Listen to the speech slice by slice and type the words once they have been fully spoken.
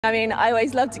I mean, I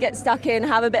always love to get stuck in,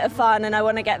 have a bit of fun, and I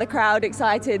want to get the crowd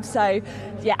excited. So,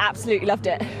 yeah, absolutely loved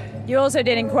it. You also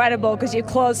did incredible because you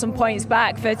clawed some points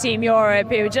back for Team Europe,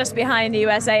 who are just behind the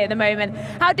USA at the moment.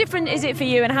 How different is it for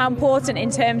you, and how important in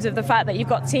terms of the fact that you've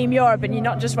got Team Europe and you're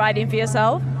not just riding for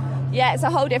yourself? Yeah, it's a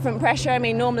whole different pressure. I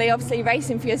mean, normally, obviously,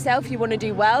 racing for yourself, you want to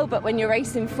do well, but when you're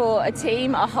racing for a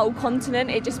team, a whole continent,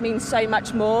 it just means so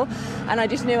much more. And I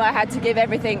just knew I had to give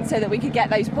everything so that we could get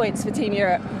those points for Team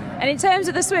Europe. And in terms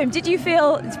of the swim, did you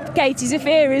feel Katie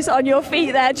Zafiris on your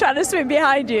feet there trying to swim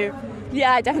behind you?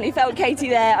 Yeah, I definitely felt Katie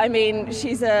there. I mean,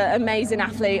 she's an amazing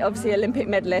athlete, obviously Olympic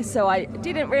medalist, so I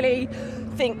didn't really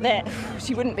think that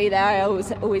she wouldn't be there. I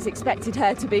always expected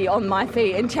her to be on my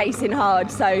feet and chasing hard.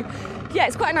 So, yeah,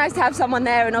 it's quite nice to have someone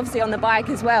there, and obviously on the bike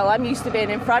as well. I'm used to being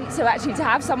in front, so actually to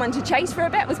have someone to chase for a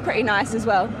bit was pretty nice as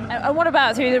well. And what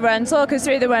about through the run? Talk us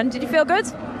through the run. Did you feel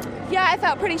good? Yeah, I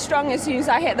felt pretty strong as soon as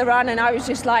I hit the run, and I was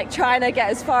just like trying to get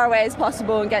as far away as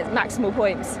possible and get maximal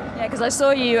points. Yeah, because I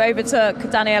saw you overtook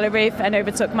Daniela and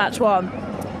overtook match one.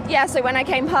 Yeah, so when I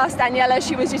came past Daniela,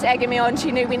 she was just egging me on.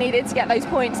 She knew we needed to get those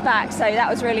points back, so that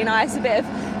was really nice. A bit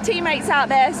of teammates out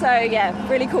there, so yeah,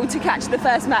 really cool to catch the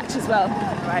first match as well.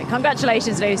 Right,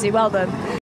 congratulations, Lucy. Well done.